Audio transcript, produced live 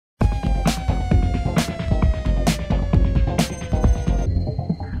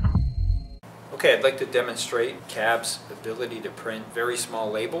Okay, I'd like to demonstrate CAB's ability to print very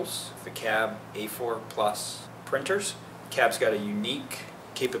small labels, the CAB A4 Plus printers. CAB's got a unique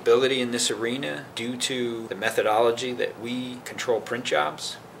capability in this arena due to the methodology that we control print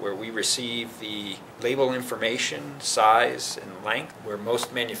jobs, where we receive the label information, size, and length, where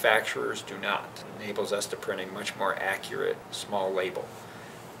most manufacturers do not. It enables us to print a much more accurate small label.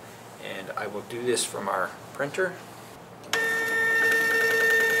 And I will do this from our printer.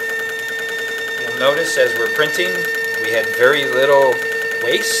 You'll notice as we're printing, we had very little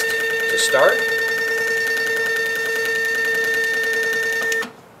waste to start.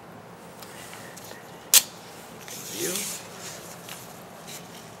 View.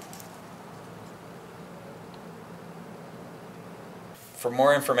 For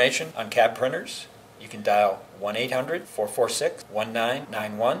more information on CAB printers, you can dial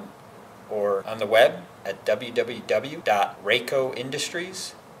 1-800-446-1991 or on the web at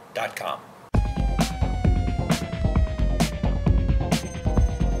www.raycoindustries.com.